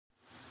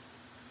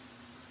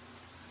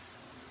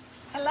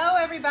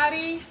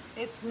everybody,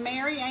 it's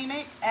Mary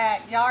Amick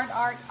at Yard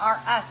Art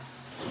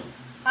R.Us.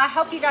 I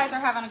hope you guys are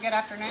having a good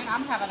afternoon.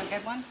 I'm having a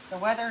good one. The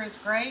weather is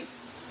great.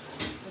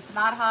 It's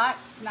not hot,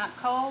 it's not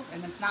cold,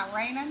 and it's not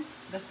raining.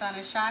 The sun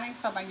is shining,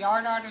 so my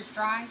yard art is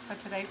drying, so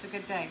today's a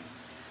good day.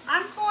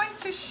 I'm going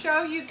to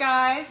show you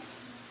guys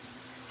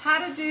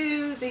how to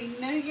do the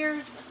New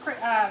Year's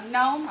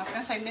gnome. I was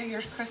going to say New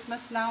Year's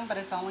Christmas gnome, but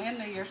it's only a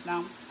New Year's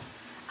gnome.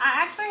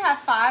 I actually have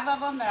 5 of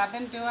them that I've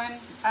been doing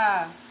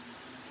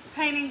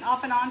painting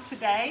off and on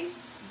today.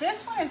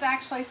 This one is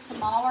actually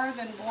smaller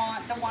than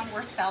the one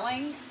we're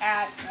selling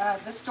at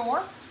the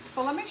store.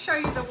 So let me show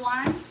you the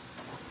one.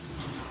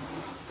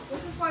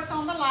 This is what's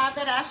on the lot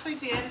that Ashley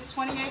did. It's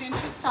 28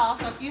 inches tall.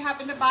 So if you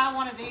happen to buy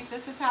one of these,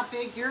 this is how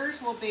big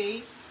yours will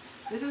be.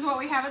 This is what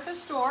we have at the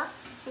store.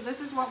 So this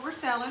is what we're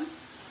selling.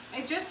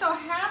 It just so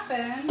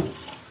happened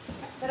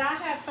that I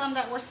had some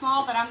that were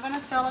small that I'm going to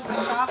sell at the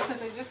shop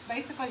because they just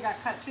basically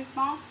got cut too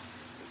small.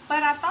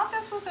 But I thought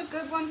this was a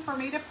good one for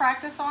me to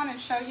practice on and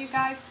show you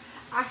guys.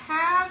 I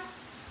have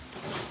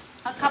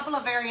a couple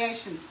of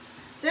variations.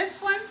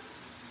 This one,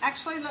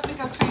 actually, let me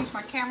go change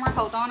my camera.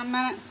 Hold on a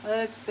minute.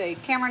 Let's see.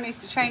 Camera needs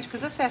to change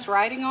because this has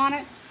writing on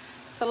it.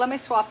 So let me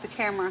swap the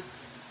camera.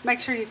 Make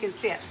sure you can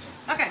see it.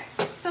 Okay,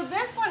 so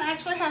this one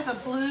actually has a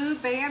blue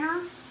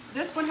banner.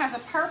 This one has a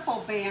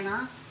purple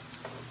banner.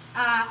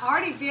 I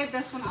already did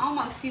this one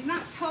almost. He's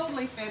not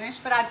totally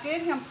finished, but I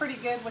did him pretty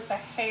good with the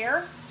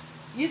hair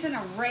using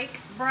a rake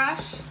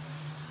brush.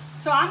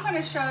 So I'm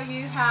going to show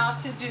you how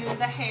to do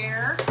the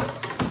hair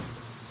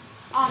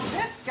on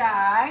this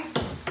guy.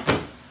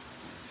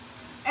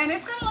 And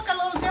it's going to look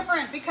a little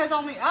different because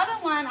on the other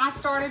one I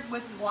started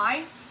with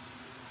white.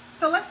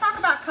 So let's talk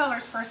about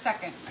colors for a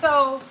second.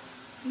 So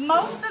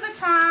most of the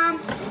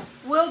time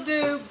we'll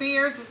do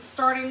beards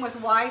starting with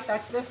white.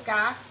 That's this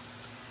guy.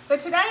 But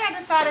today I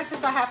decided,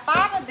 since I have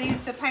 5 of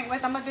these to paint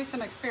with, I'm going to do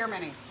some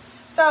experimenting.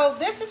 So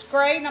this is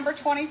gray, number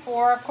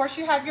 24. Of course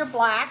you have your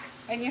black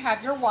and you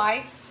have your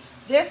white.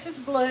 This is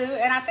blue,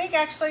 and I think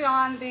actually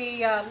on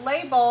the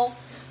label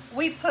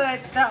we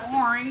put the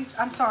orange,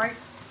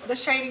 the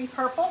shading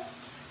purple.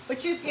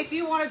 But if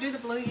you want to do the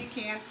blue, you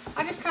can.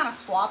 I just kind of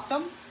swapped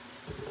them.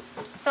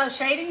 So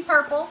shading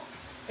purple,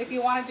 if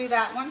you want to do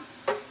that one.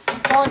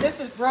 Or this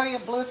is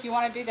brilliant blue if you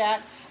want to do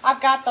that. I've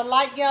got the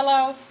light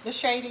yellow, the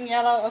shading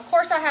yellow. Of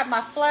course I have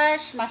my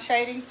flesh, my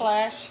shading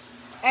flesh.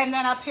 And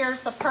then up here's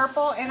the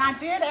purple. And I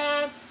did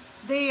add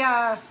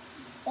the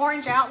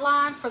orange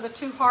outline for the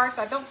 2 hearts.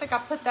 I don't think I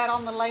put that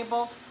on the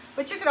label.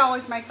 But you could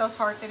always make those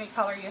hearts any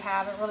color you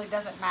have. It really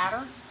doesn't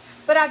matter.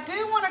 But I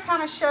do want to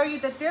kind of show you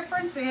the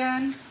difference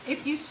in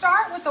if you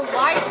start with a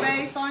white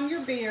base on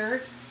your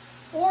beard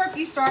or if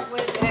you start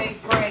with a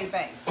gray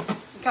base.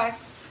 Okay?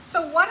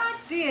 So what I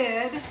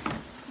did,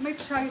 let me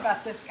show you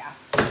about this guy.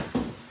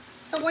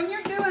 So when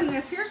you're doing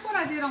this, here's what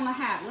I did on the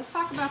hat. Let's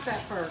talk about that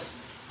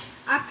first.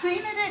 I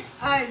painted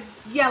it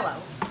yellow,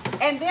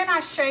 and then I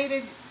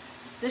shaded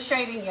the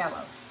shading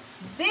yellow.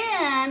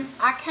 Then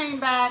I came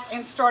back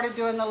and started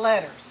doing the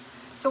letters.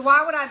 So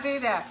why would I do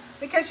that?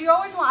 Because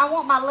I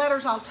want my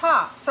letters on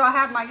top. So I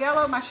have my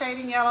yellow, my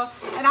shading yellow,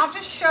 and I'll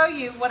just show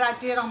you what I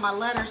did on my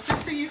letters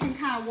just so you can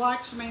kind of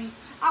watch me.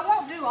 I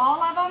won't do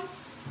all of them,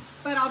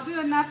 but I'll do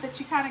enough that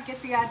you kind of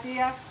get the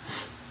idea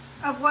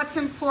of what's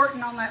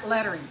important on that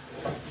lettering.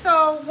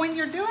 So when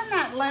you're doing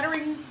that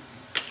lettering,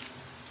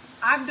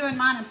 I'm doing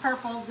mine in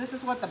purple. This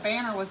is what the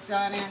banner was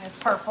done in, is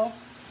purple.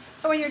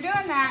 So when you're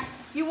doing that,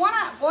 you want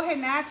to go ahead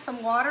and add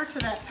some water to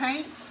that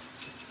paint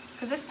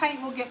because this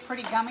paint will get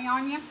pretty gummy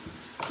on you.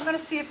 I'm going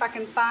to see if I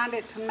can find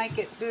it to make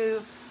it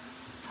do,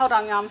 hold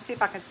on y'all, I'm going to see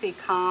if I can see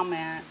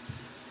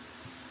comments.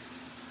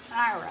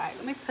 All right,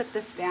 let me put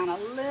this down a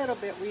little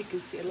bit where you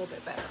can see a little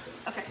bit better.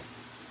 Okay,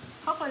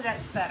 hopefully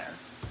that's better.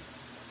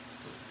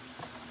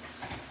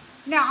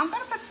 Now I'm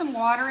going to put some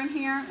water in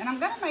here and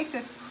I'm going to make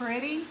this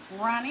pretty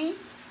runny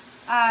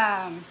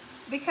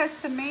because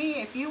to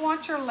me, if you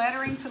want your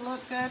lettering to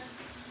look good,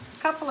 a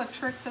couple of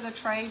tricks of the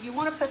trade, you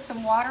want to put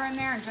some water in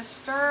there and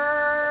just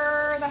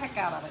stir the heck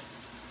out of it,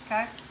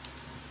 okay?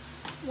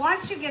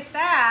 Once you get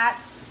that,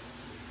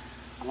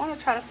 I want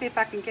to try to see if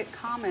I can get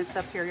comments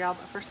up here, y'all,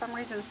 but for some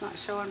reason it's not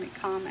showing me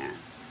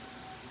comments.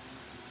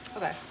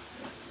 Okay,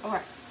 all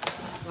right,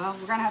 well,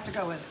 we're going to have to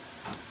go with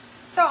it.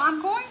 So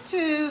I'm going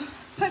to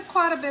put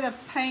quite a bit of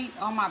paint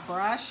on my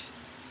brush.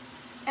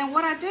 And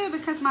what I do,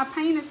 because my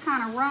paint is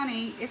kind of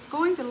runny, it's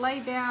going to lay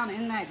down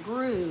in that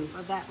groove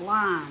of that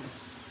line.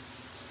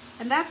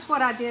 And that's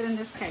what I did in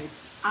this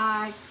case.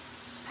 I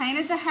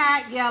painted the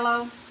hat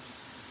yellow.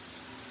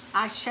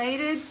 I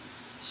shaded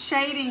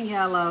shading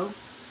yellow.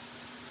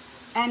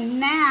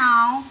 And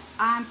now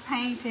I'm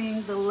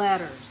painting the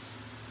letters.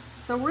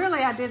 So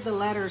really I did the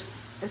letters,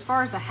 as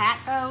far as the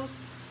hat goes,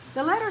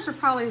 the letters are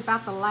probably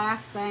about the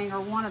last thing or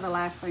one of the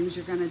last things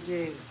you're going to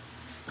do.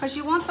 Because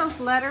you want those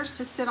letters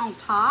to sit on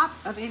top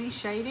of any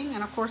shading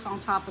and of course on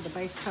top of the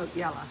base coat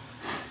yellow.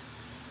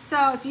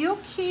 So if you'll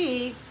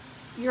keep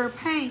your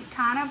paint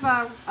kind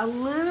of a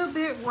little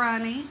bit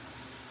runny,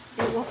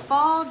 it will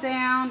fall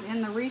down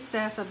in the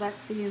recess of that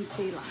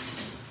CNC line.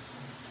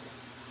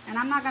 And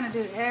I'm not going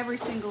to do every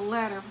single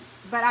letter,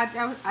 but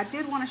I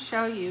did want to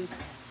show you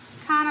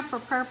kind of for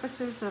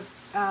purposes of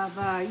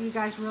you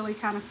guys really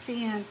kind of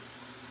seeing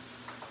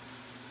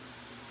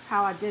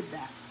how I did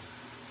that.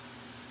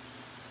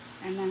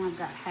 And then I've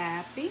got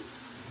happy.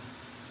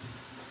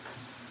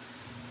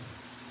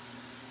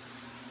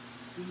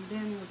 And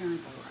then we're going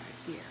to go right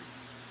here.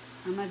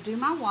 I'm going to do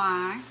my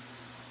Y.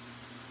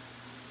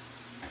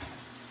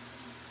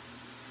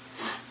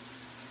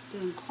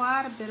 Doing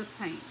quite a bit of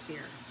paint here.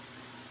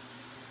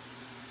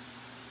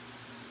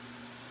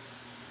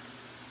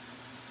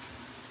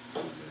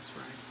 Do this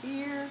right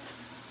here.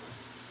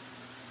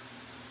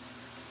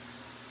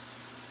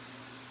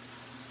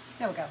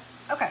 There we go.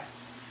 Okay.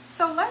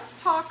 So let's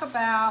talk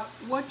about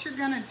what you're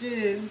going to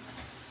do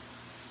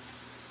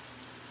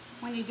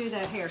when you do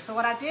that hair. So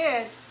what I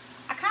did,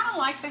 I kind of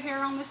like the hair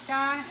on this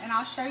guy, and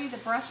I'll show you the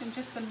brush in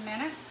just a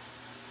minute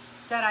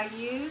that I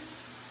used.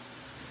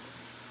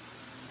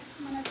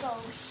 I'm going to go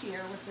over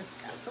here with this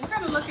guy. So we're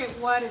going to look at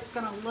what it's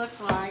going to look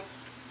like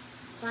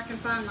if I can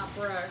find my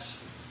brush.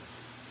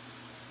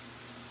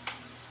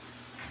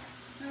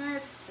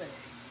 Let's see.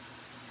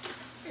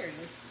 Here it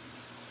is.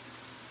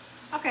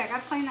 Okay, I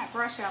got to clean that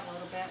brush out a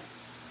little bit.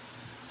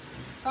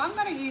 So I'm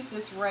going to use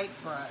this rake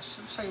brush.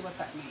 I'll show you what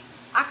that means.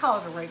 I call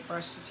it a rake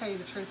brush. To tell you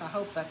the truth, I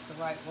hope that's the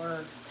right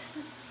word.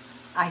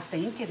 I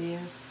think it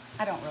is.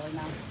 I don't really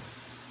know.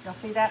 Y'all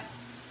see that?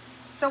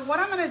 So what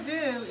I'm going to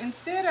do,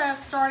 instead of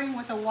starting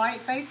with a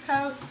white base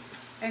coat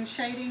and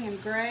shading in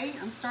gray,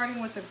 I'm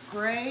starting with a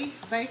gray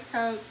base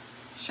coat,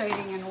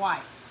 shading in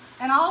white.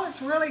 And all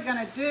it's really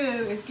going to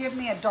do is give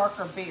me a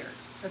darker beard.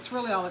 That's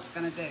really all it's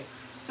going to do.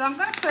 So I'm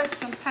going to put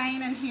some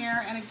paint in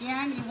here, and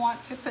again, you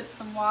want to put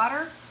some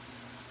water,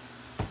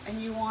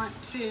 and you want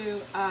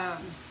to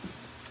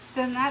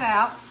thin that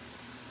out.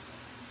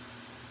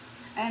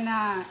 And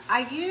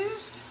I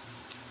used,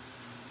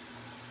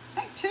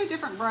 I think, 2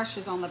 different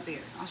brushes on the beard.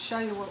 I'll show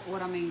you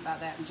what I mean by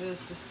that in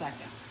just a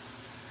second.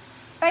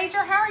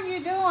 Phaedra, how are you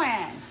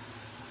doing?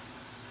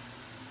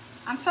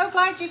 I'm so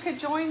glad you could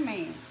join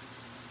me.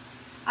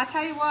 I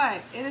tell you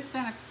what, it has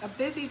been a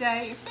busy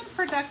day. It's been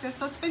productive,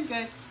 so it's been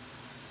good.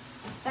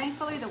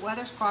 Thankfully, the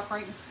weather's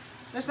cooperating.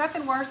 There's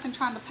nothing worse than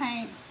trying to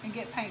paint and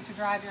get paint to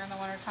dry during the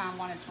wintertime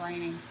when it's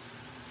raining.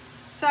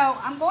 So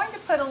I'm going to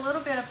put a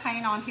little bit of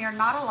paint on here,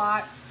 not a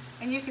lot.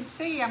 And you can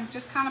see I'm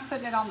just kind of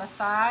putting it on the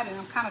side, and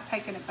I'm kind of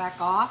taking it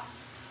back off.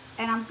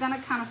 And I'm going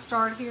to kind of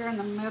start here in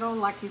the middle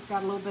like he's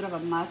got a little bit of a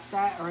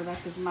mustache, or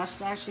that's his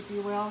mustache, if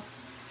you will.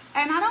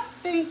 And I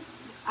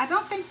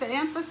don't think the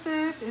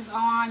emphasis is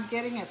on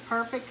getting it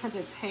perfect because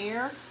it's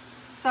hair.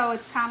 So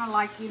it's kind of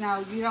like, you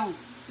know, you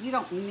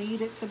don't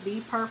need it to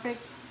be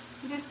perfect.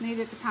 You just need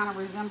it to kind of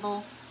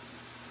resemble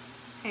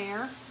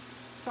hair.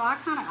 So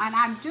and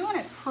I'm doing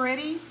it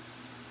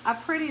a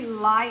pretty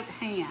light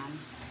hand.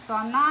 So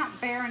I'm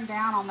not bearing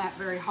down on that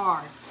very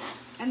hard.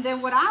 And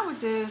then what I would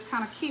do is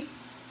kind of keep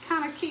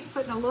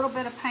putting a little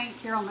bit of paint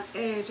here on the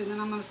edge, and then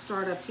I'm going to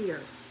start up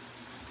here.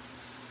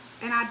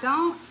 And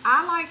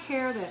I like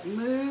hair that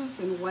moves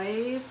and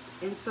waves,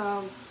 and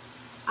so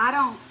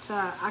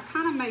I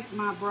kind of make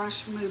my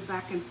brush move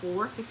back and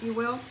forth, if you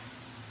will.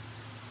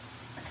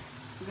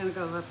 I'm going to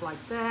go up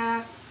like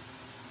that.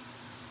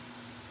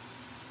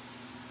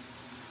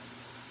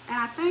 And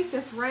I think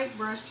this rake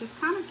brush just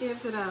kind of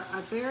gives it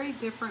a very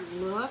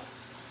different look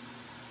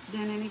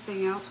than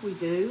anything else we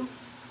do,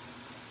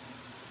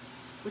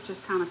 which is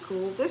kind of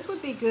cool. This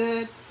would be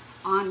good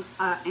on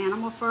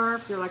animal fur,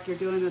 if you're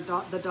doing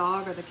the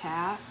dog or the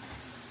cat,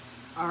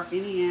 or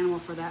any animal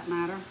for that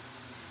matter.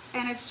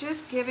 And it's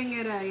just giving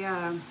it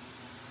a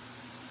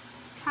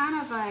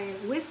kind of a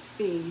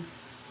wispy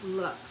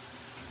look.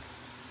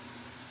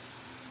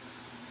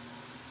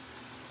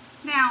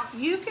 Now,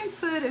 you can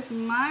put as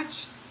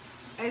much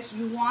as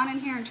you want in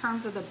here in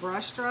terms of the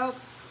brush stroke,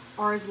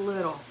 or as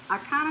little. I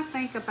kind of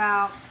think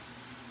about,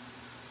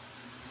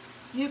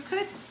 you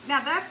could,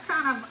 now that's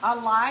kind of a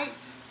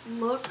light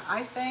look,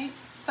 I think.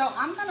 So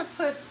I'm going to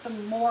put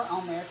some more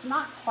on there. It's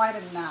not quite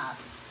enough.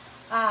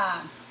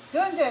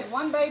 Doing good.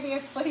 One baby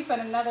is asleep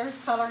and another is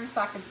coloring,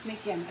 so I can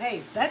sneak in.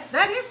 Hey,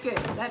 that is good.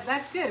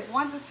 That's good. If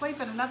one's asleep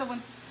and another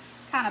one's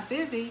kind of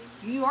busy,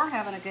 you are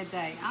having a good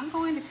day. I'm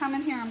going to come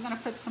in here. I'm going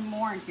to put some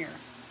more in here.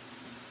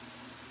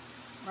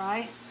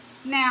 Right?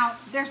 Now,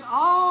 there's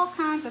all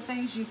kinds of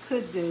things you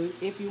could do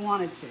if you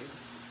wanted to.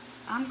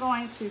 I'm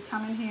going to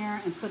come in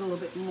here and put a little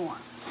bit more.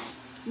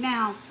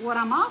 Now, what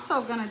I'm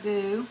also going to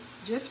do,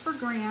 just for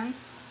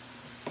grins,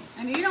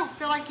 and you don't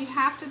feel like you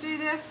have to do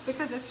this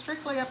because it's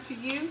strictly up to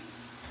you,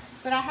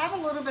 but I have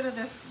a little bit of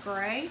this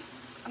gray.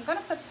 I'm going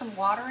to put some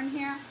water in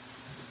here.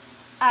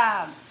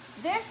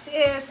 This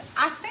is,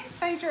 I think,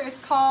 Phaedra, it's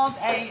called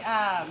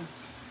a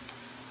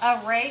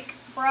rake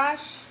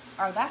brush,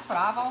 or that's what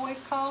I've always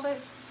called it.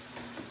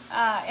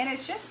 And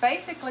it's just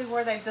basically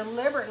where they've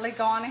deliberately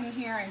gone in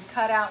here and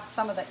cut out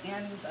some of the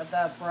ends of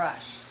the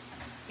brush.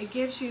 It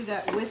gives you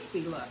that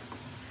wispy look.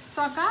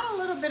 So I've got a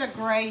little bit of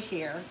gray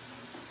here.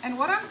 And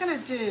what I'm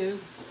going to do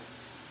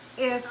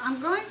is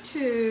I'm going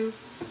to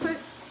put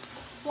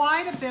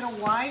quite a bit of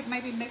white,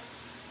 maybe mix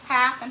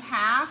half and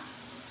half.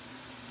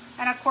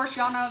 And of course,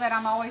 y'all know that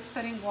I'm always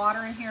putting water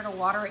in here to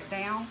water it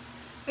down,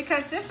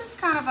 because this is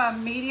kind of a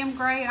medium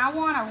gray and I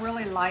want a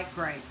really light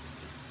gray.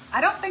 I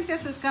don't think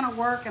this is gonna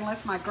work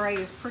unless my gray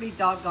is pretty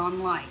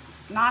doggone light.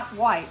 Not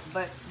white,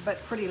 but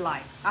pretty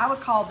light. I would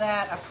call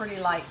that a pretty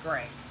light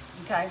gray,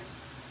 okay?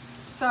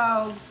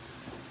 So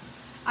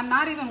I'm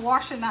not even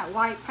washing that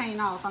white paint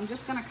off. I'm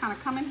just gonna kind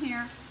of come in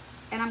here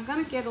and I'm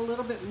gonna get a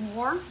little bit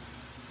more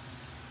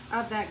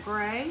of that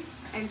gray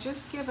and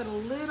just give it a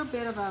little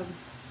bit of a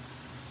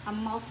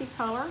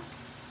multicolor.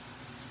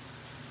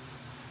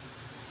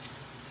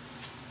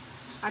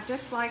 I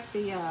just like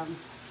the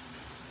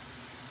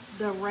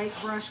rake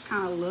brush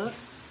kind of look.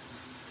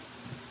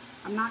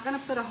 I'm not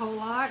gonna put a whole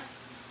lot.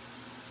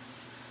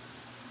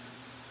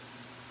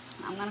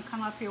 I'm gonna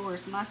come up here where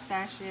his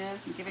mustache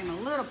is and give him a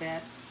little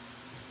bit.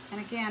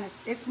 And again,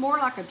 it's more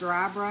like a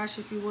dry brush,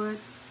 if you would.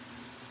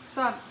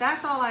 So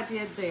that's all I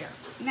did there.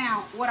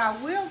 Now, what I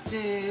will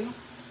do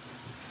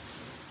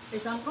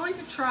is I'm going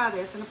to try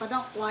this, and if I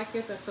don't like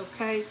it, that's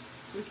okay.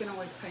 We can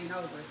always paint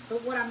over it.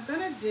 But what I'm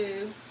gonna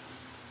do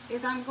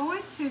is I'm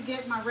going to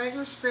get my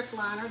regular script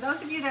liner.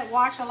 Those of you that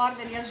watch a lot of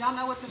videos, y'all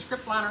know what the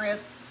script liner is.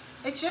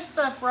 It's just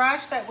the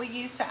brush that we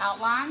use to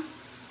outline.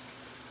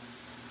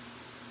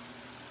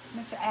 I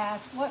meant to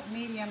ask, what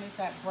medium is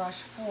that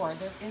brush for?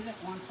 There isn't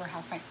one for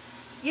house paint.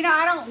 You know,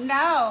 I don't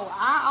know.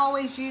 I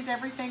always use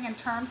everything in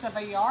terms of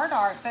a yard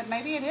art, but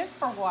maybe it is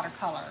for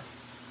watercolor.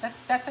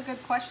 That's a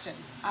good question.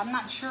 I'm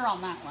not sure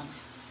on that one.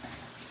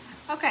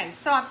 Okay,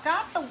 so I've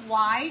got the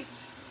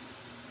white,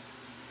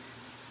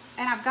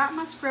 and I've got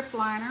my script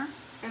liner,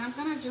 and I'm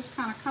gonna just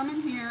kind of come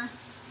in here,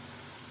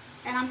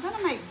 and I'm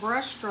gonna make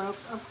brush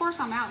strokes. Of course,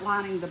 I'm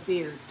outlining the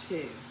beard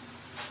too.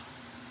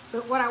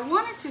 But what I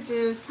wanted to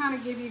do is kind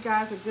of give you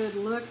guys a good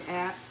look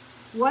at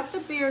what the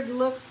beard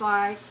looks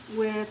like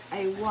with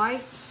a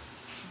white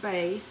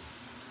base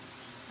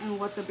and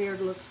what the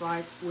beard looks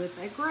like with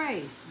a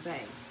gray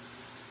base.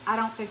 I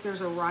don't think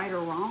there's a right or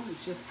wrong.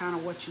 It's just kind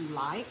of what you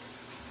like.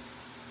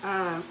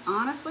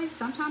 Honestly,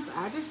 sometimes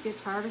I just get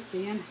tired of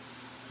seeing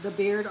the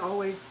beard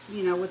always,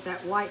 you know, with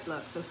that white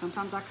look. So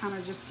sometimes I kind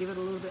of just give it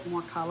a little bit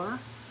more color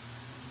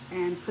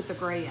and put the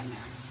gray in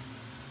there.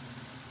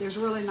 There's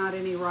really not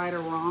any right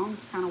or wrong.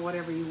 It's kind of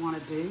whatever you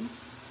want to do.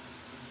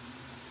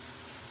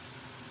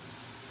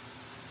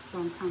 So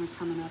I'm kind of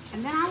coming up.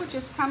 And then I would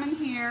just come in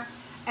here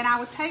and I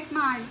would take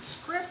my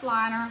script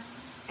liner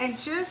and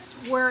just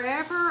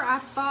wherever I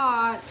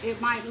thought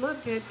it might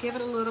look good, give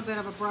it a little bit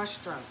of a brush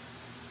stroke.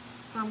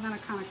 So I'm going to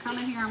kind of come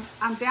in here.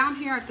 I'm down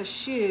here at the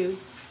shoe,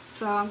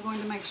 so I'm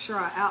going to make sure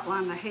I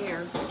outline the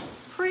hair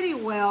pretty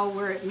well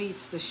where it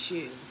meets the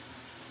shoe.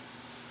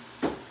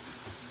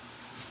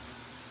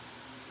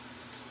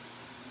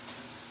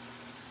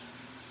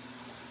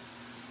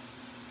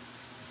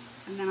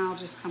 And then I'll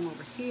just come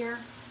over here,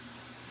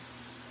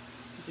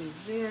 do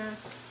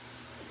this.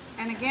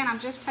 And again, I'm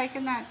just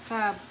taking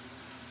that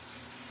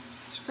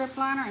script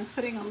liner and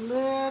putting a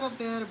little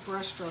bit of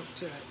brush stroke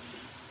to it.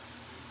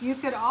 You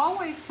could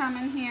always come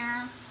in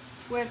here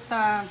with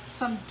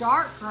some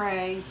dark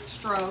gray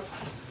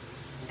strokes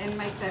and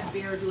make that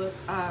beard look,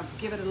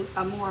 give it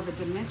a more of a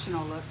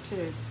dimensional look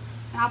too.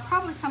 And I'll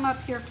probably come up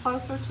here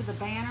closer to the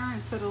banner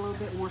and put a little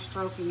bit more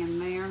stroking in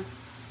there.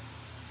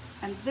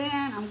 And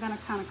then I'm gonna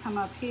kind of come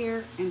up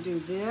here and do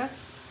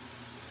this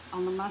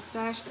on the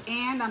mustache,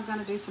 and I'm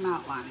gonna do some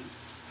outlining.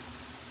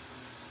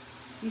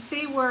 You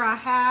see where I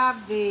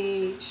have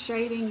the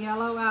shading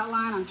yellow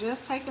outline? I'm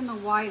just taking the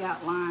white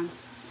outline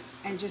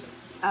and just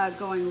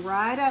going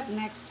right up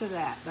next to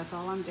that. That's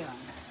all I'm doing.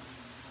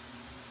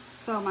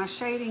 So my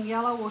shading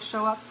yellow will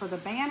show up for the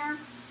banner,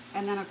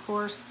 and then of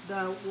course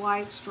the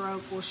white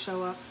stroke will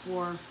show up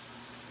for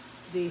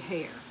the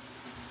hair.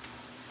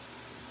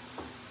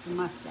 The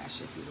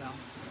mustache, if you will.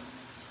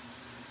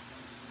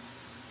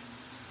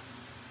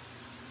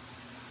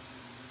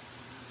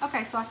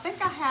 Okay, so I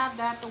think I have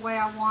that the way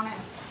I want it.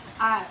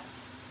 I'll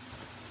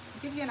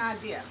give you an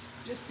idea,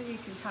 just so you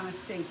can kind of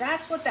see.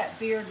 That's what that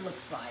beard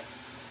looks like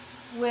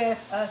with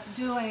us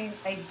doing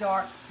a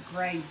dark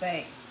gray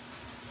base.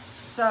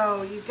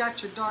 So you've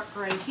got your dark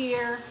gray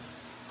here,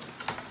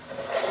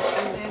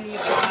 and then you've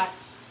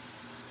got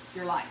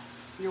your light,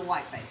 your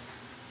white base.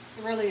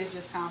 It really is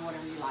just kind of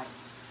whatever you like.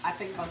 I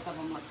think both of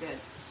them look good.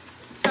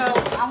 So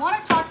I want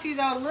to talk to you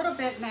though a little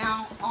bit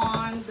now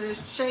on the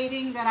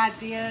shading that I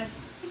did.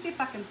 Let me see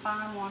if I can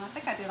find one. I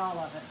think I did all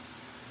of it.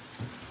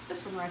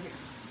 This one right here.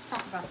 Let's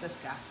talk about this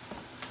guy.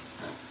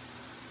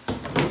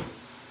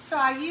 So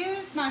I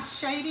used my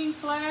shading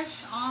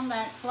flesh on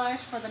that flesh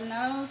for the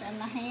nose and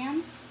the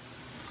hands.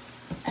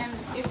 And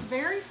it's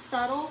very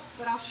subtle,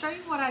 but I'll show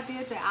you what I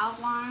did to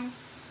outline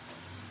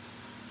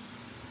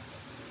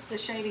the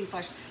shading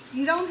flesh.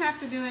 You don't have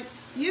to do it.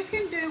 You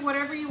can do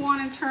whatever you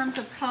want in terms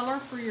of color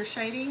for your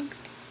shading.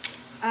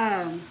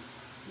 Let's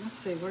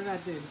see, what did I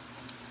do?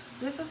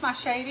 This was my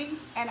shading,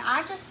 and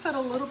I just put a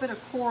little bit of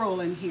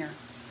coral in here.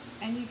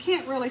 And you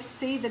can't really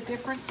see the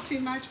difference too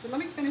much, but let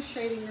me finish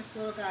shading this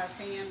little guy's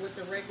hand with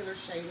the regular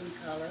shading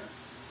color.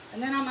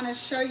 And then I'm gonna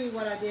show you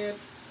what I did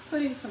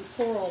putting some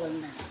coral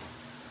in there.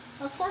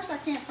 Of course, I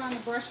can't find the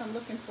brush I'm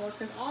looking for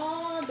because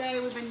all day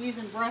we've been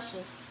using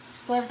brushes,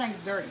 so everything's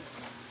dirty.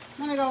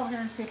 I'm gonna go over here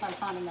and see if I can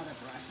find another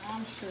brush.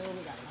 I'm sure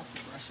we got lots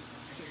of brushes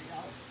over here,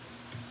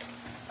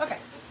 y'all. Okay.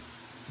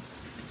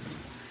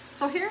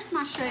 So here's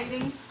my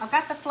shading. I've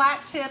got the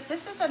flat tip.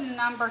 This is a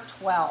number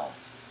 12.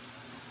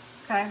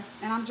 Okay,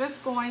 and I'm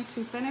just going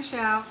to finish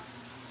out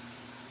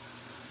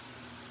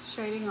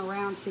shading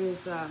around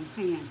his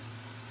hand.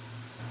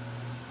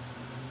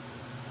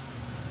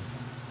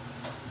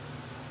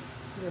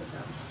 There we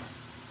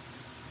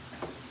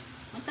go.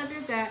 Once I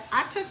did that,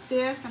 I took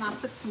this and I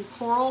put some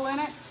coral in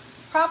it.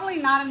 Probably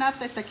not enough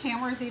that the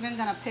camera's even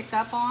gonna pick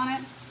up on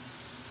it.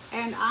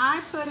 And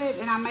I put it,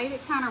 and I made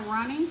it kind of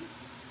runny.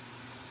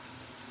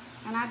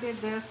 And I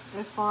did this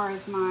as far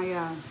as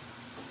my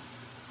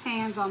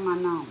hands on my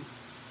gnome.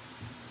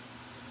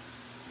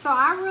 So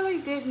I really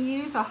didn't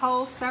use a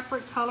whole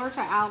separate color to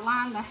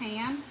outline the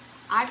hand.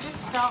 I just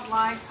felt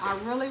like I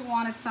really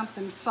wanted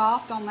something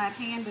soft on that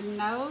hand and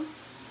nose.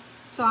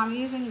 So I'm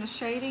using the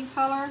shading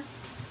color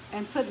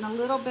and putting a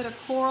little bit of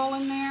coral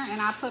in there,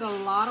 and I put a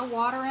lot of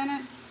water in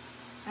it.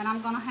 And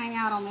I'm gonna hang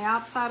out on the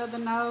outside of the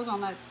nose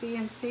on that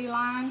CNC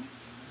line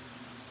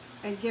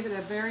and give it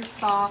a very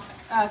soft,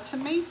 to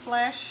me,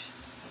 flesh.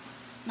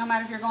 No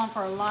matter if you're going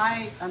for a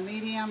light, a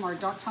medium, or a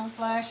dark tone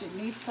flesh, it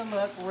needs to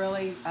look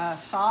really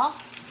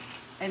soft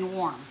and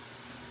warm.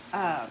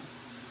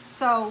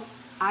 So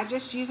I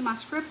just use my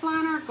script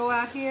liner, go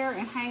out here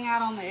and hang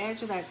out on the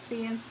edge of that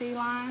CNC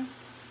line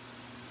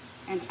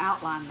and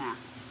outline that.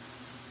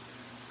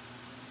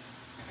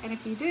 And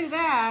if you do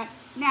that,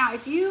 now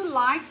if you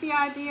like the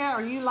idea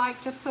or you like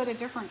to put a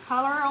different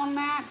color on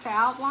that to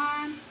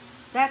outline,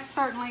 that's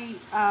certainly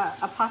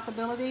a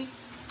possibility.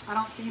 I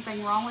don't see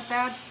anything wrong with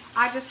that.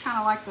 I just kind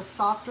of like the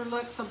softer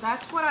look, so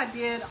that's what I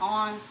did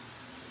on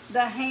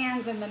the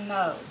hands and the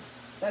nose.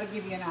 That'll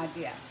give you an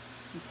idea,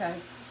 okay?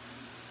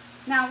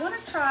 Now I want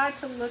to try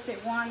to look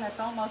at one that's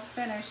almost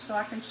finished so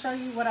I can show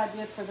you what I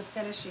did for the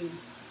finishing.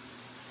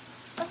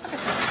 Let's look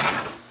at this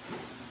guy.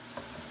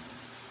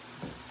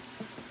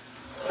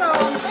 So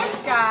on this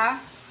guy,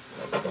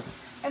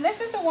 and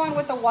this is the one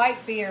with the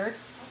white beard,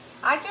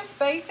 I just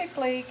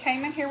basically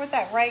came in here with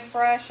that rake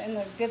brush and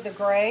did the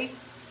gray.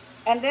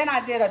 And then I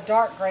did a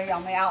dark gray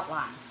on the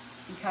outline,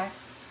 okay?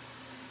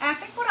 And I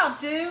think what I'll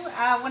do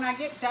when I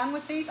get done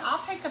with these,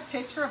 I'll take a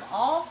picture of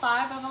all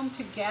 5 of them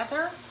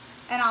together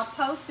and I'll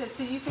post it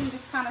so you can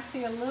just kind of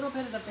see a little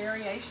bit of the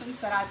variations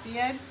that I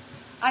did.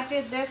 I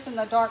did this in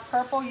the dark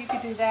purple. You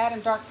could do that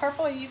in dark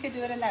purple, or you could do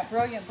it in that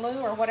brilliant blue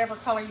or whatever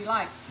color you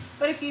like.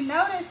 But if you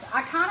notice,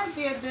 I kind of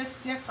did this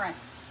different.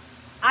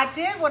 I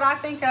did what I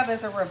think of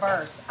as a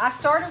reverse. I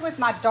started with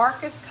my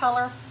darkest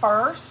color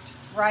first,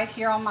 right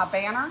here on my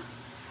banner.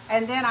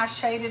 And then I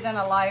shaded in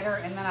a lighter,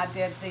 and then I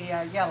did the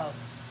yellow.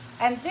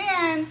 And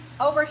then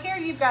over here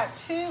you've got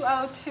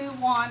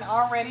 2021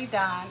 already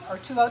done, or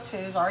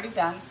 202s already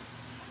done.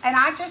 And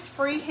I just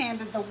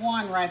free-handed the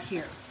 1 right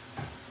here.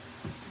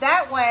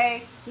 That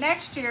way,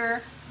 next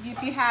year,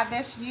 if you have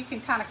this, you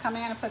can kind of come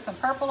in and put some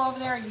purple over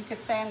there. You could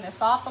sand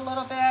this off a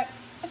little bit.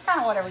 It's kind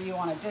of whatever you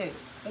want to do.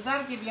 But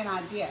that'll give you an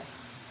idea.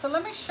 So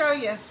let me show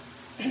you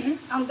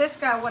on this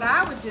guy what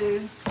I would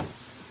do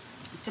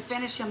to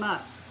finish him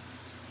up.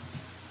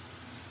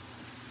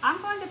 I'm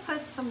going to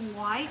put some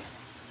white.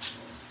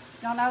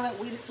 Y'all know that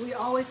we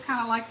always kind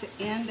of like to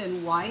end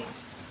in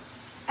white.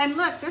 And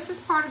look, this is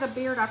part of the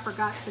beard I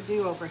forgot to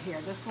do over here,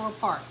 this little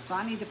part. So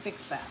I need to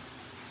fix that.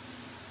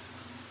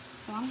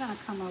 So I'm going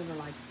to come over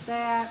like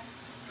that.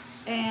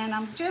 And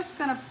I'm just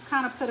going to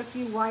kind of put a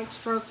few white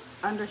strokes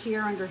under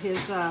here, under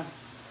his, on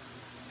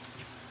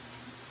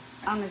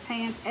his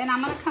hands. And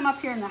I'm going to come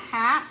up here in the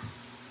hat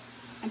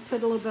and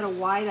put a little bit of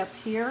white up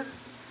here,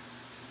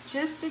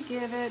 just to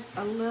give it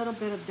a little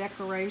bit of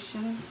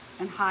decoration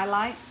and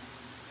highlight.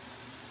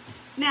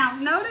 Now,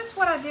 notice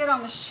what I did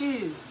on the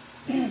shoes.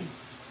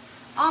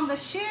 On the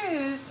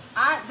shoes,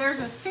 there's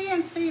a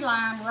CNC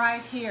line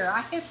right here.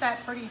 I hit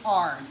that pretty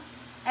hard.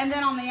 And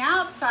then on the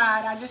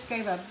outside, I just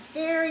gave a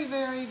very,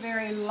 very,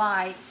 very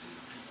light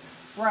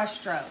brush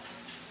stroke,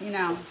 you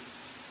know.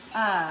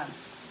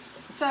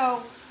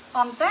 So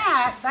on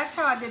that, that's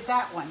how I did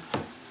that one.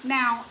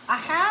 Now, I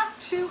have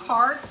 2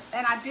 hearts,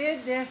 and I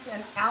did this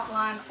in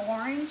outline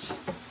orange.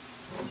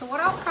 So what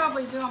I'll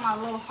probably do on my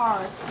little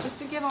hearts, just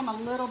to give them a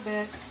little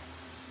bit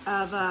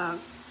of,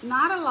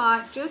 not a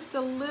lot, just a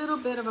little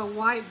bit of a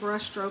white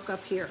brush stroke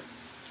up here.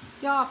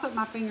 Y'all, I'll put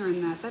my finger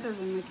in that. That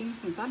doesn't make any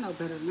sense. I know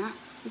better than that.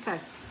 Okay,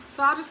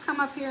 so I'll just come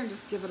up here and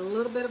just give it a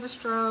little bit of a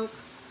stroke.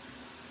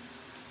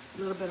 A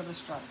little bit of a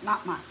stroke,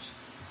 not much.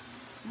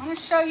 I'm going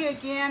to show you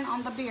again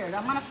on the beard.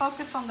 I'm going to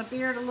focus on the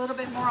beard a little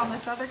bit more on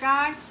this other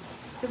guy,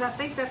 because I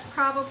think that's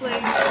probably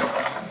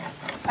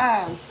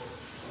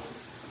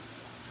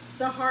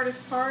the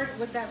hardest part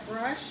with that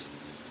brush.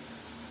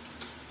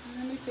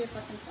 Let me see if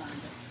I can find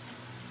it.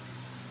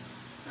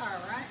 All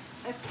right,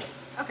 let's see.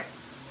 Okay.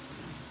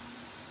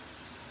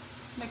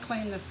 Let me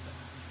clean this,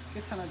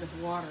 get some of this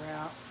water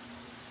out.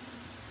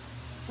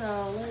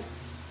 So let's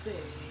see.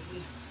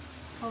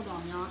 Hold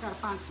on, y'all. I gotta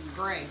find some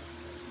gray.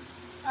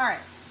 All right.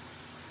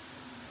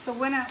 So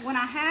when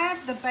I had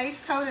the base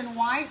coat in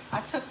white,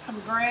 I took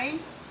some gray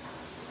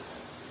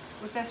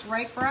with this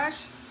rake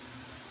brush.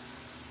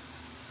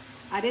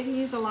 I didn't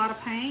use a lot of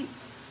paint.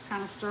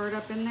 Kind of stir it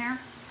up in there.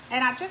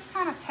 And I just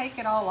kind of take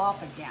it all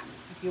off again,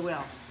 if you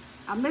will.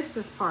 I missed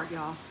this part,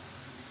 y'all.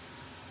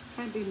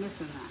 Can't be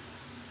missing that.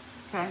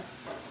 Okay?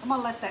 I'm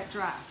gonna let that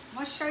dry. I'm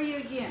gonna show you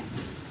again.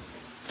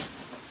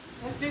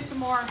 Let's do some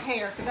more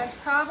hair, because that's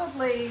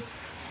probably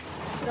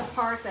the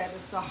part that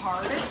is the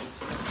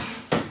hardest.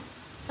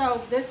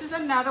 So this is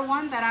another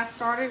one that I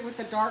started with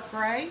the dark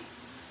gray.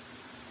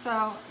 So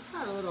I've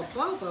got a little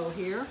bobo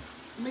here.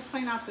 Let me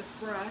clean out this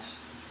brush.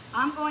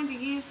 I'm going to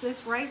use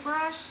this rake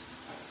brush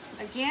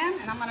again,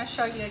 and I'm going to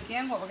show you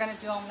again what we're going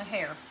to do on the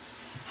hair.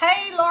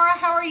 Hey Laura,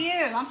 how are you?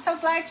 I'm so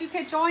glad you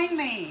could join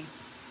me.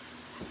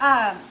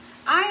 I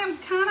am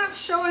kind of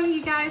showing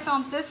you guys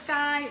on this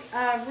guy.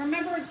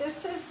 Remember,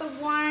 this is the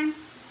one,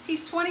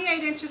 he's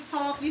 28 inches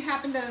tall. If you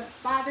happen to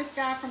buy this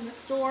guy from the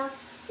store,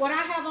 what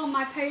I have on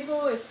my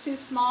table is too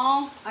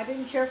small. I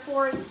didn't care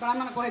for it, but I'm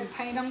going to go ahead and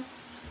paint them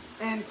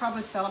and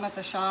probably sell them at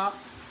the shop.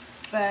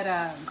 But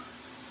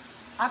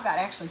I've got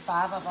actually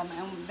 5 of them,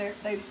 and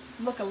they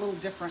look a little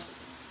different.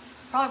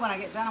 Probably when I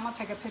get done, I'm going to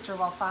take a picture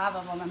of all 5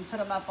 of them and put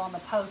them up on the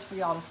post for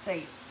y'all to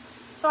see.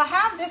 So I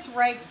have this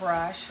rake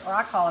brush, or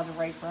I call it a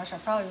rake brush. I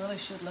probably really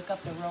should look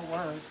up the real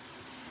word.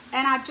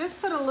 And I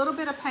just put a little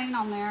bit of paint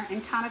on there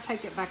and kind of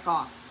take it back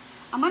off.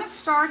 I'm going to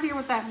start here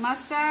with that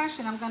mustache,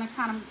 and I'm going to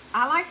kind of,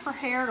 I like for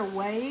hair to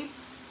wave,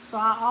 so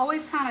I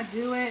always kind of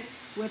do it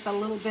with a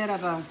little bit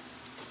of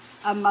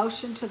a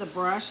motion to the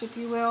brush, if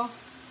you will.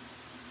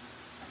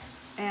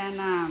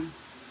 And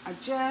I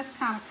just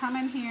kind of come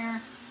in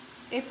here.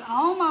 It's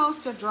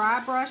almost a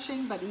dry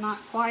brushing, but not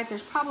quite.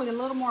 There's probably a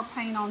little more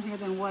paint on here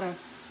than what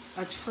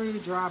a true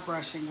dry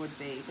brushing would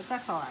be, but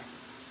that's all right.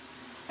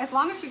 As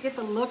long as you get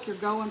the look you're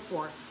going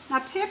for. Now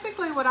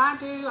typically what I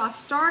do, I'll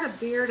start a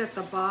beard at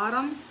the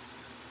bottom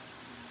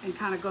and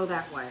kind of go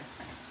that way,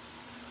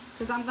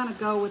 because I'm going to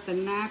go with the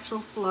natural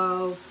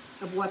flow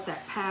of what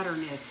that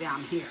pattern is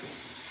down here.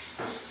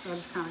 So I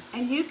just kind of,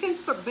 and you can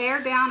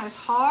bear down as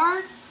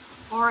hard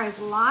or as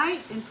light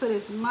and put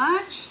as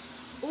much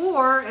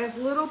or as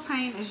little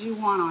paint as you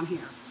want on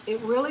here. It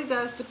really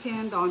does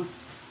depend on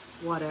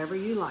whatever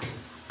you like.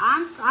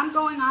 I'm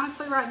going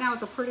honestly right now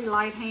with a pretty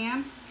light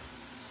hand,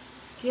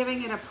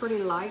 giving it a pretty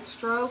light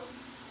stroke,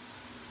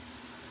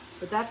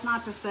 but that's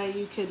not to say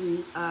you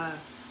couldn't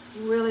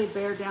really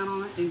bear down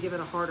on it and give it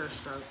a harder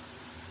stroke.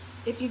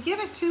 If you give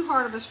it too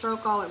hard of a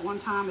stroke all at one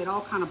time, it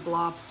all kind of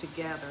blobs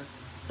together.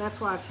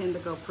 That's why I tend to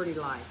go pretty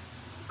light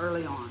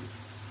early on.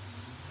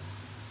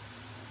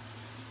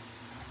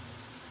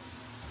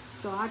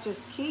 So I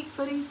just keep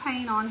putting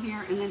paint on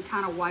here and then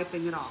kind of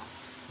wiping it off.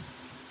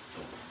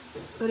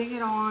 Putting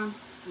it on,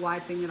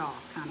 wiping it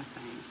off kind of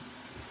thing.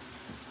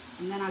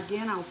 And then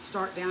again, I'll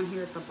start down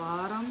here at the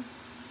bottom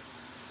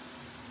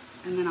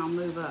and then I'll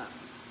move up.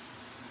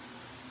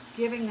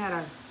 Giving that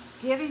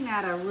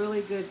a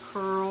really good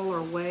curl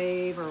or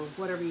wave or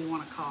whatever you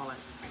want to call it.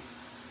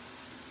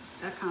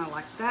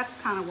 That's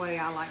kind of way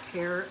I like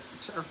hair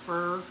or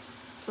fur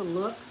to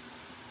look.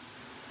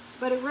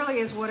 But it really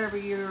is whatever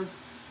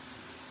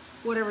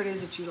it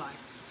is that you like.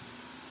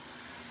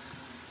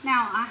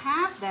 Now I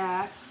have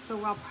that,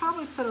 so I'll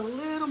probably put a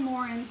little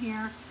more in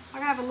here. I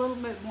have a little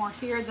bit more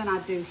here than I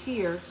do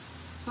here,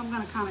 so I'm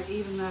going to kind of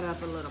even that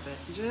up a little bit.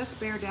 Just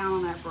bear down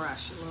on that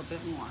brush a little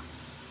bit more.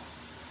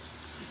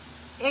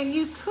 And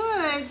you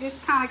could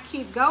just kind of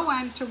keep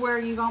going to where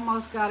you've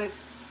almost got it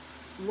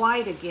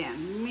white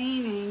again,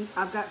 meaning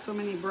I've got so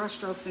many brush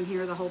strokes in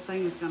here, the whole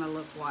thing is going to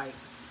look white.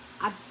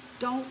 I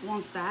don't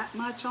want that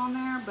much on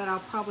there, but I'll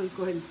probably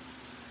go ahead and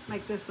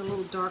make this a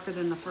little darker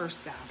than the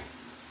first guy.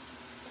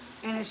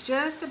 And it's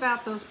just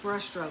about those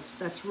brush strokes.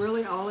 That's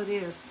really all it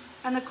is.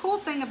 And the cool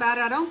thing about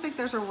it, I don't think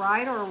there's a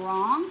right or a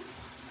wrong.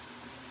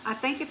 I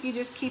think if you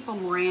just keep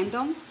them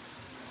random,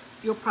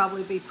 you'll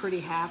probably be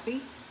pretty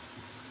happy.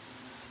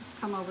 Let's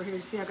come over here.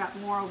 You see, I got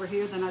more over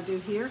here than I do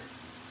here.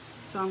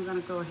 So I'm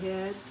going to go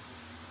ahead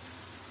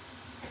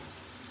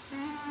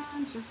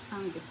and just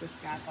kind of get this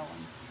guy going.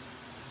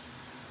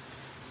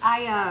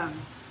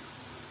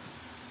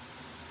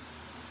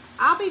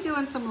 I'll be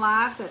doing some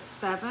lives at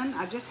 7.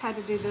 I just had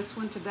to do this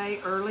one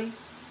today early.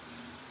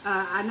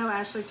 I know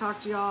Ashley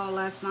talked to y'all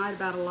last night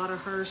about a lot of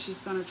hers she's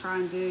going to try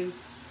and do.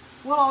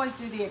 We'll always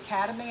do the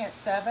Academy at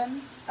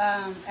 7,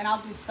 and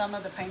I'll do some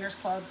of the Painters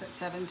Clubs at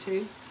 7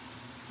 too.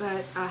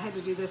 But I had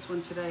to do this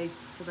one today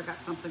because I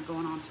got something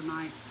going on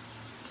tonight.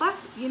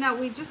 Plus, you know,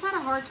 we just had a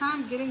hard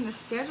time getting the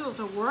schedule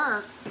to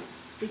work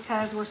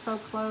because we're so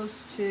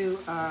close to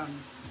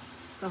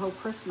the whole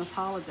Christmas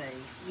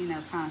holidays, you know,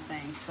 kind of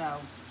thing. So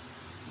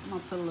I'm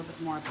going to put a little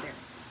bit more up there.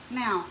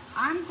 Now,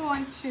 I'm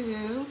going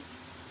to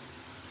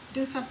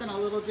do something a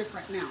little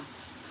different now.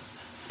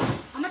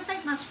 I'm going to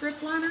take my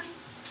script liner,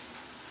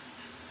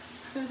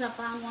 as soon as I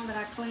find one that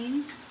I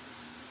clean,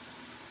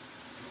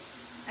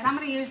 and I'm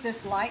going to use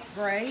this light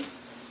gray.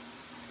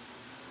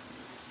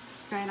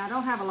 Okay, and I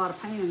don't have a lot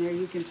of paint in there,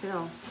 you can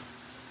tell.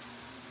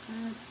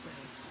 Let's see.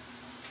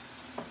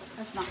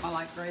 That's not my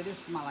light gray,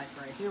 this is my light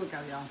gray. Here we go,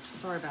 y'all.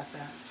 Sorry about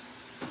that.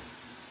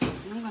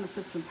 And I'm gonna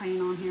put some paint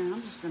on here, and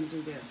I'm just gonna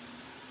do this.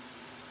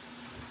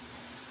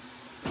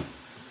 And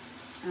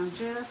I'm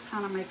just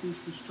kind of making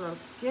some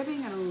strokes,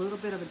 giving it a little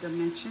bit of a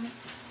dimension.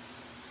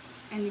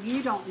 And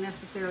you don't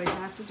necessarily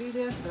have to do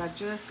this, but I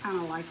just kind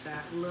of like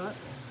that look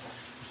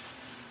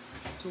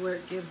to where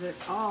it gives it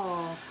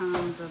all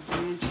kinds of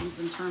dimensions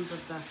in terms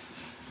of the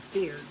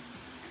beard.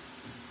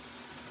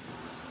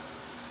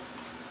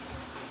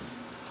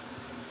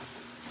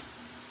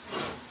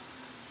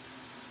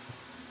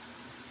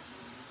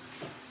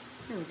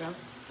 Here we go.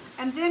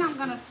 And then I'm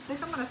gonna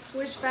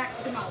switch back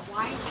to my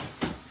white.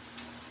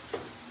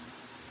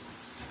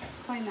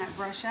 Clean that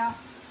brush out.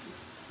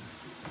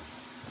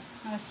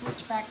 I'm going to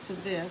switch back to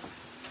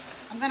this.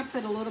 I'm going to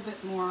put a little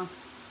bit more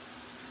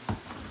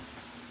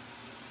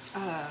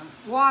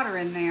water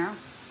in there.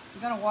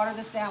 I'm going to water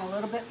this down a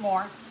little bit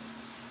more.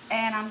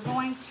 And I'm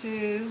going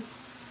to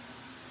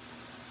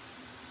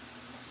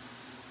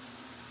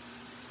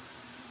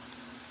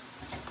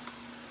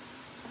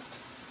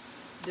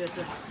do it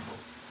this way.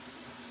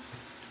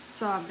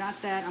 So I've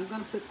got that. I'm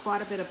going to put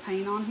quite a bit of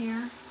paint on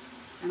here.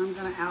 And I'm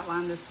going to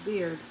outline this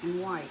beard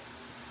in white.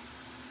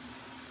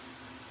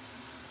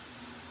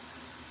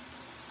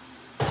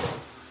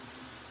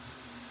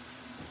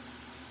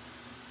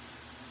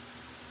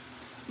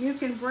 You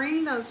can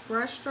bring those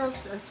brush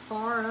strokes as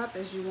far up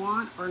as you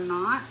want or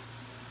not.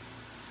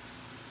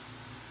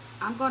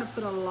 I'm going to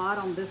put a lot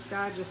on this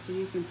guy just so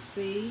you can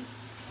see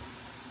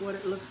what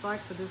it looks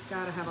like for this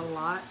guy to have a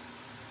lot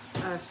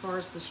as far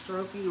as the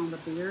stroking on the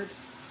beard.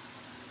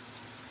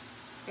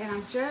 And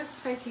I'm just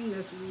taking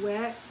this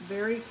wet,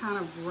 very kind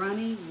of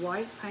runny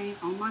white paint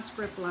on my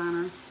script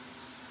liner,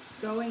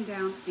 going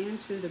down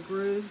into the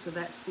grooves of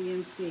that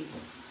CNC.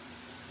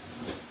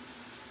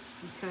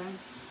 Okay?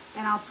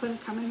 And I'll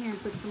come in here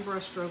and put some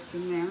brush strokes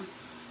in there.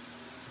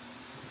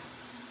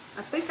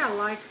 I think I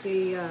like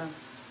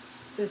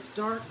this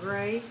dark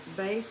gray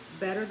base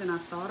better than I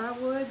thought I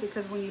would,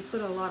 because when you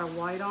put a lot of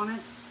white on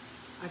it,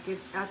 I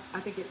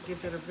think it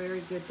gives it a very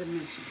good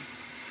dimension.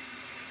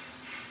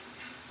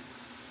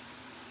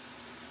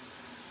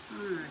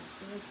 Alright,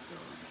 so let's go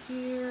over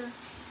here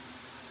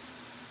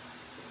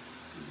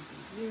and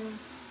do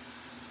this.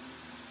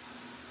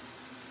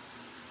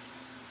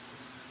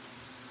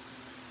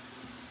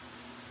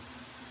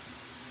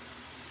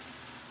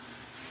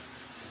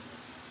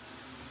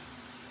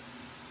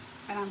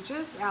 And I'm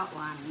just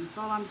outlining, that's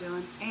all I'm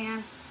doing,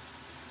 and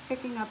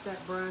picking up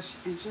that brush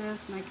and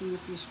just making a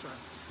few strokes.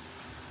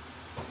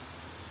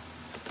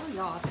 Oh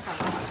y'all, I think I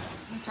like it.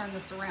 Let me turn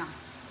this around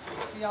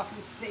so y'all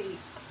can see.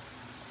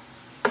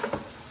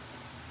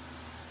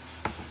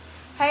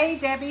 Hey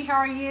Debbie, how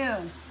are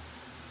you?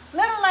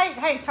 Little late,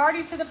 hey,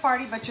 tardy to the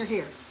party, but you're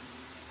here.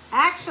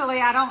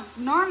 Actually, I don't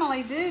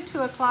normally do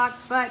 2 o'clock,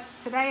 but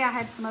today I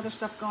had some other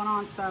stuff going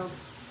on, so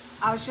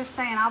I was just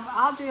saying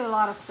I'll do a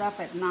lot of stuff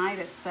at night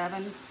at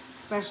 7,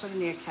 especially in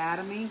the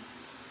academy.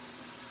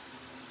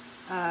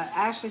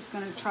 Ashley's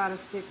going to try to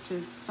stick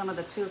to some of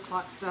the 2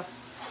 o'clock stuff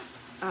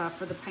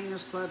for the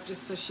Painters Club,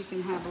 just so she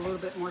can have a little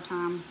bit more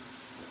time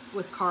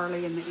with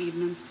Carly in the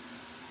evenings.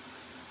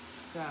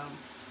 So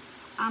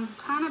I'm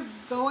kind of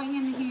going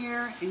in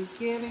here and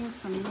giving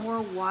some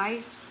more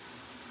white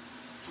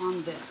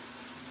on this.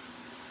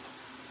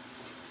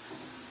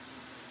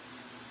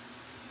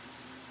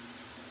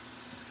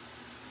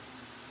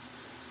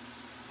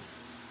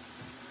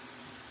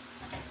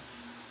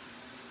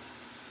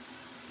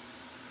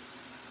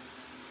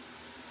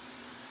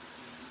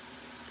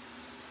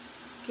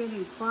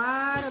 Getting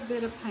quite a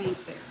bit of paint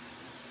there.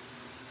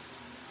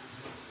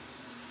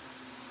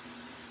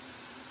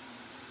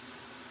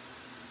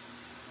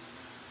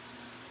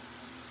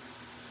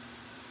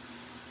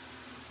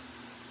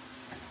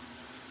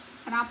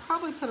 And I'll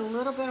probably put a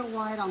little bit of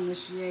white on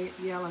this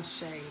yellow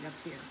shade up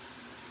here,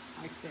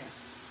 like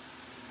this.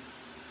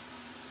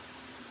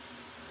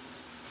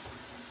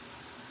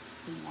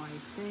 Some white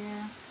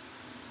there.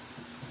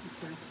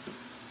 Okay.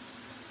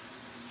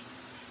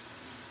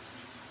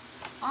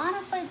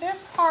 Honestly,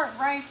 this part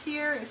right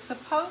here is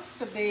supposed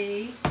to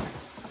be,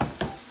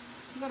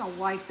 I'm going to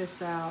white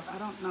this out. I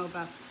don't know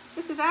about,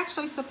 this is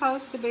actually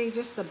supposed to be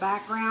just the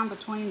background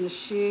between the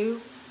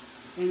shoe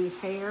and his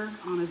hair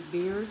on his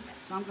beard.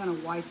 So I'm going to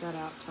white that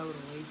out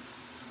totally.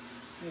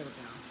 There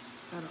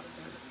we go.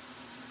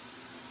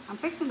 I'm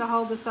fixing to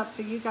hold this up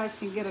so you guys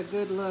can get a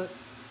good look.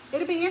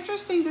 It'll be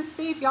interesting to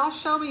see if y'all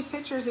show me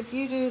pictures if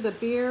you do the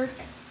beard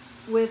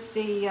with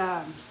the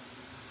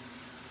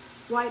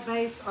white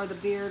base or the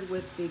beard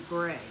with the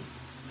gray.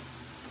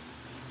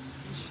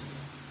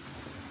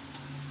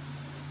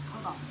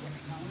 Hold on a second.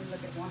 Now, let me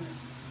look at one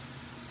that's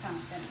kind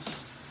of finished.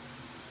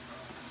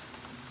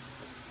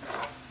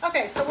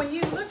 Okay, so when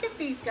you look at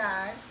these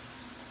guys,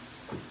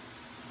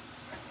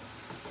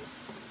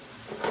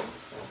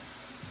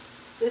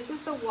 this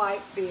is the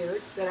white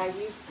beard that I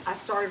used. I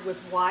started with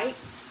white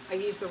I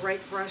used the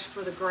rake brush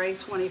for the gray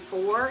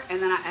 24, and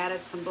then I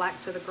added some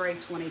black to the gray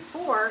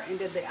 24 and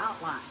did the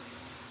outline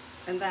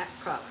in that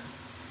color.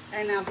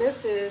 And now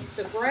this is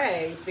the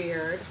gray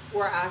beard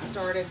where I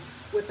started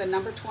with the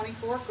number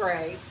 24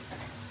 gray.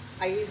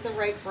 I used the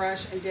rake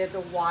brush and did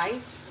the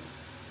white,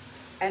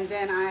 and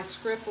then I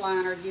script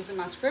linered using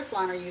my script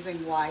liner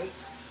using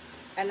white.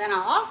 And then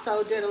I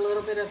also did a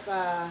little bit of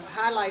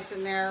highlights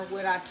in there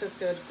when I took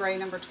the gray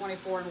number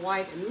 24 and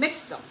white and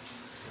mixed them.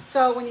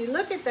 So when you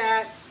look at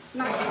that,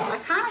 I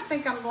kind of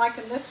think I'm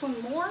liking this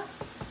one more,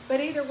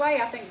 but either way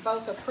I think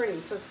both are pretty.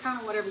 So it's kind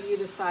of whatever you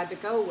decide to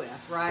go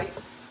with, right?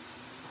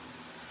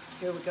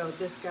 Here we go with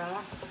this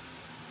guy,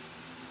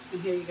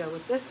 and here you go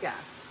with this guy.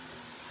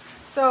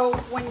 So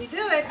when you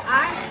do it,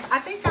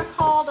 I think I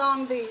called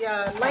on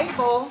the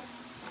label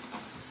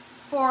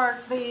for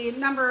the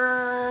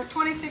number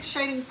 26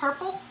 shading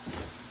purple.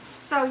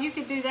 So you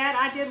could do that.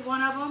 I did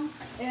one of them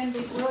in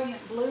the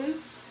brilliant blue.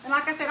 And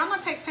like I said, I'm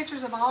gonna take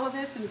pictures of all of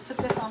this and put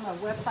this on the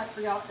website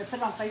for y'all, put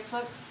it on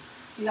Facebook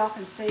so y'all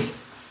can see.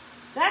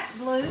 That's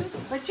blue,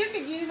 but you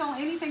could use on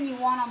anything you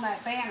want on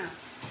that banner.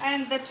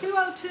 And the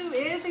 202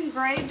 is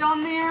engraved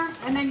on there,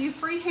 and then you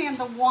freehand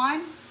the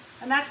 1,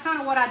 and that's kind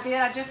of what I did.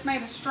 I just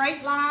made a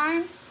straight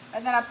line,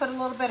 and then I put a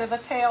little bit of a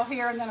tail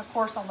here, and then of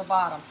course on the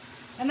bottom.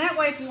 And that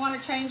way, if you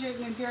want to change it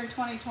during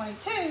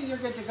 2022, you're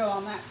good to go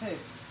on that too.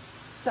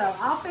 So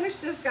I'll finish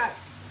these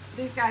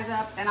guys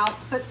up, and I'll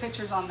put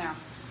pictures on there.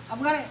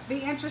 I'm going to be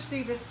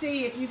interested to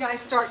see if you guys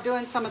start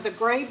doing some of the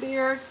gray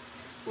beard,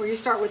 where you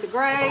start with the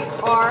gray,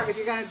 or if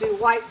you're going to do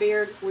white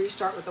beard, where you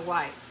start with the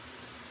white.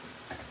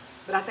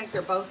 But I think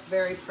they're both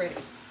very pretty.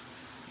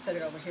 Put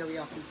it over here where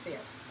y'all can see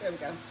it. There we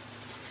go.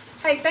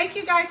 Hey, thank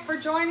you guys for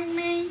joining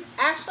me.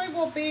 Ashley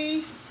will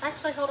be,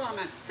 actually, hold on a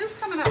minute. Who's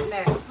coming up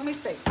next? Let me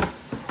see.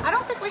 I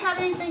don't think we have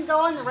anything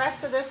going the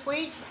rest of this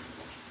week.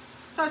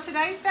 So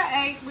today's the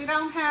 8th. We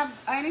don't have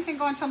anything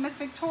going until Miss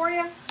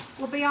Victoria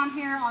will be on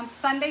here on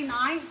Sunday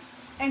night.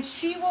 And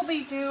she will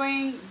be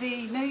doing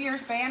the New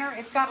Year's banner.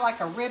 It's got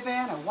like a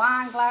ribbon, a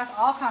wine glass,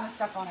 all kind of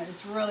stuff on it.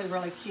 It's really,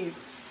 really cute.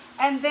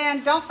 And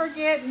then don't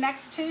forget,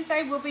 next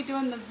Tuesday we'll be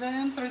doing the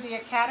Zoom through the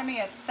Academy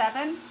at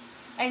 7.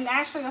 And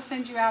Ashley will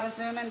send you out a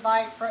Zoom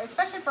invite,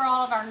 especially for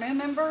all of our new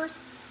members.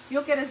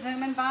 You'll get a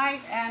Zoom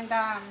invite, and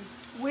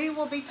we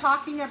will be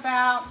talking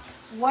about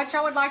what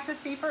y'all would like to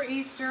see for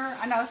Easter.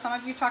 I know some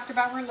of you talked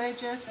about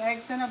religious,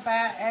 eggs in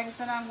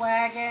a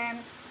wagon.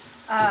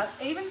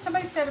 Even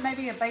somebody said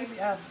maybe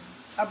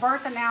a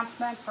birth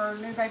announcement for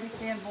new babies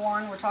being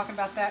born. We're talking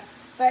about that.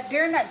 But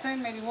during that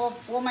Zoom meeting,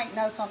 we'll make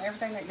notes on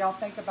everything that y'all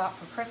think about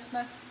for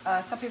Christmas.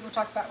 Some people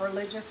talk about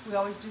religious. We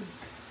always do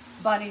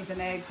bunnies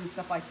and eggs and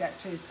stuff like that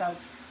too. So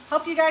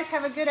hope you guys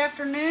have a good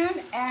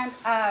afternoon, and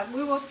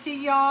we will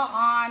see y'all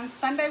on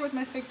Sunday with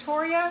Miss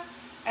Victoria,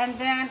 and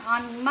then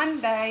on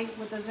Monday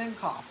with the Zoom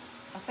call.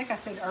 I think I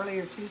said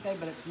earlier Tuesday,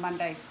 but it's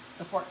Monday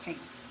the 14th.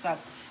 So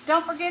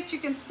don't forget, you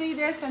can see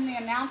this in the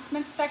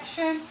announcements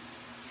section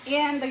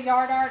in the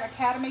Yard Art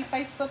Academy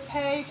Facebook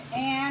page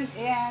and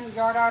in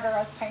Yard Art or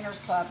Us Painters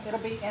Club. It'll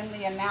be in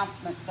the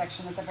announcements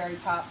section at the very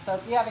top. So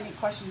if you have any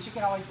questions, you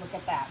can always look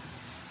at that.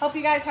 Hope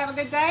you guys have a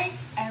good day,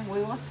 and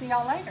we will see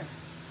y'all later.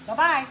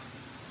 Bye-bye.